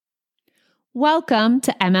Welcome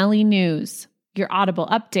to MLE News, your audible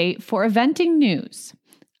update for eventing news.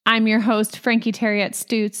 I'm your host, Frankie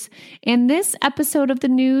Terriette-Stutz, and this episode of the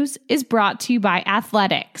news is brought to you by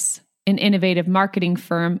Athletics, an innovative marketing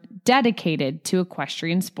firm dedicated to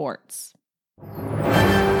equestrian sports.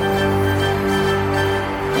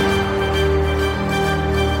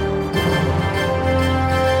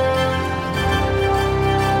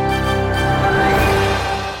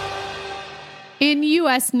 In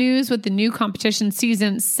U.S. news, with the new competition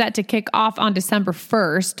season set to kick off on December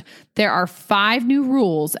 1st, there are 5 new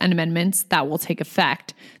rules and amendments that will take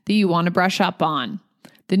effect that you want to brush up on.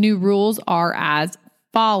 The new rules are as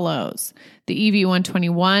follows: the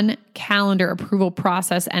EV-121 calendar approval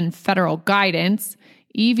process and federal guidance,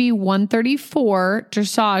 EV-134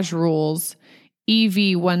 dressage rules,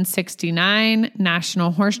 EV-169 national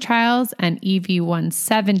horse trials, and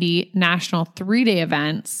EV-170 national 3-day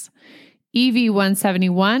events,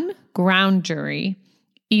 EV-171 ground jury,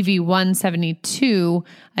 EV-172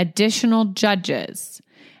 additional judges.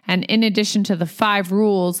 And in addition to the 5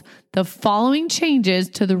 rules, the following changes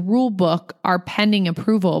to the rule book are pending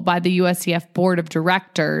approval by the USEF Board of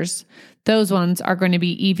Directors. Those ones are going to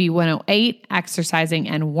be EV-108 exercising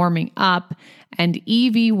and warming up, and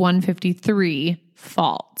EV-153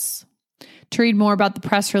 faults. To read more about the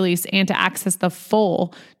press release and to access the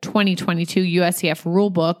full 2022 USEF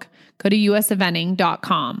rulebook, go to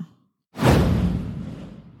useventing.com.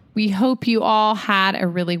 We hope you all had a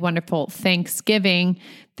really wonderful Thanksgiving.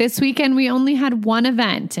 This weekend, we only had one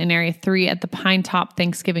event in Area 3 at the Pine Top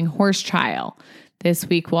Thanksgiving Horse Trial. This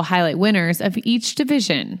week, we'll highlight winners of each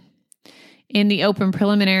division. In the open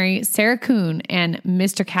preliminary, Sarah Kuhn and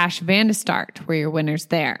Mr. Cash Vandestart were your winners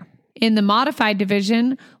there. In the modified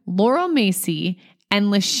division, Laurel Macy and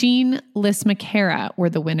Lasheen Lismakera were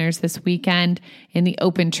the winners this weekend. In the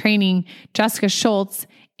open training, Jessica Schultz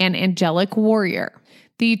and Angelic Warrior.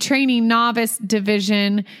 The training novice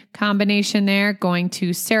division combination there going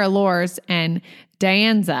to Sarah Lors and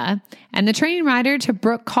Dianza, and the training rider to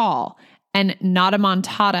Brooke Call and Nada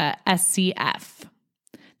Montada SCF.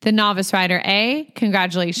 The novice rider A,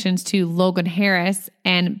 congratulations to Logan Harris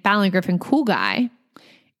and Ballin Griffin Cool Guy.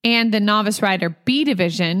 And the novice rider B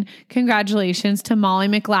division, congratulations to Molly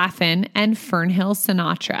McLaughlin and Fernhill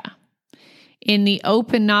Sinatra. In the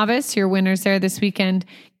open novice, your winners there this weekend,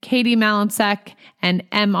 Katie Malinsek and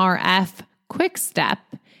MRF Quickstep,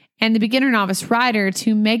 and the beginner novice rider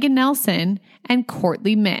to Megan Nelson and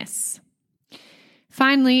Courtly Miss.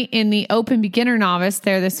 Finally, in the open beginner novice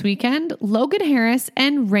there this weekend, Logan Harris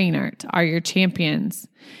and Raynert are your champions.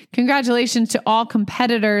 Congratulations to all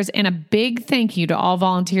competitors and a big thank you to all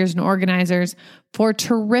volunteers and organizers for a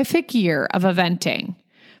terrific year of eventing.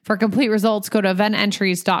 For complete results, go to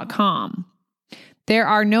evententries.com. There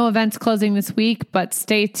are no events closing this week, but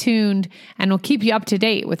stay tuned and we'll keep you up to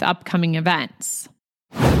date with upcoming events.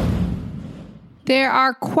 There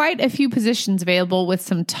are quite a few positions available with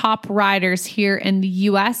some top riders here in the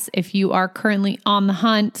U.S. if you are currently on the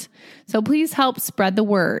hunt, so please help spread the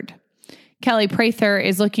word. Kelly Prather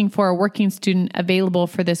is looking for a working student available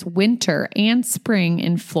for this winter and spring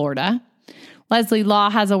in Florida. Leslie Law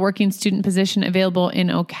has a working student position available in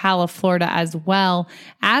Ocala, Florida as well,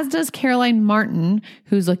 as does Caroline Martin,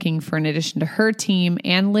 who's looking for an addition to her team,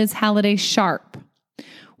 and Liz Halliday Sharp.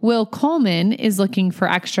 Will Coleman is looking for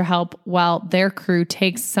extra help while their crew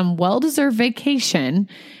takes some well-deserved vacation,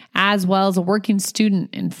 as well as a working student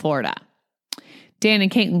in Florida. Dan and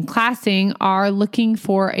Caitlin Classing are looking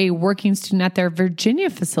for a working student at their Virginia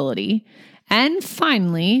facility. And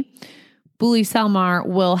finally, Booley Selmar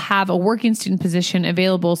will have a working student position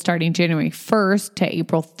available starting January 1st to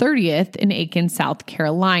April 30th in Aiken, South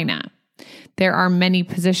Carolina. There are many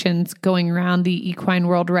positions going around the equine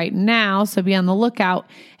world right now, so be on the lookout.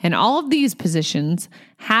 And all of these positions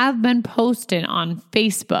have been posted on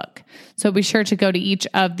Facebook. So be sure to go to each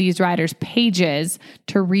of these riders' pages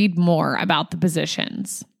to read more about the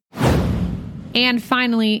positions. And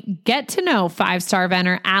finally, get to know 5-star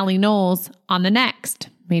eventer Allie Knowles on the next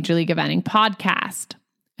Major League Eventing podcast.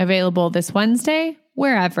 Available this Wednesday,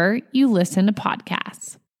 wherever you listen to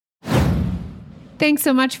podcasts. Thanks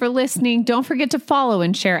so much for listening. Don't forget to follow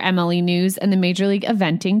and share MLE News and the Major League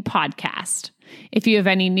Eventing podcast. If you have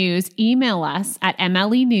any news, email us at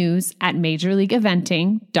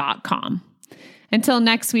mlenews@majorleagueeventing.com. Until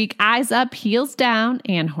next week, eyes up, heels down,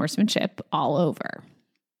 and horsemanship all over.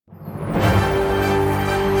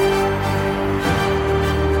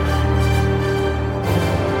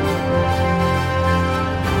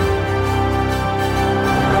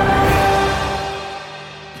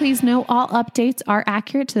 Please note know all updates are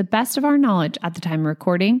accurate to the best of our knowledge at the time of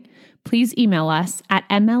recording, please email us at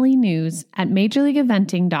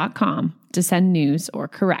mlenews@majorleagueeventing.com to send news or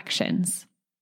corrections.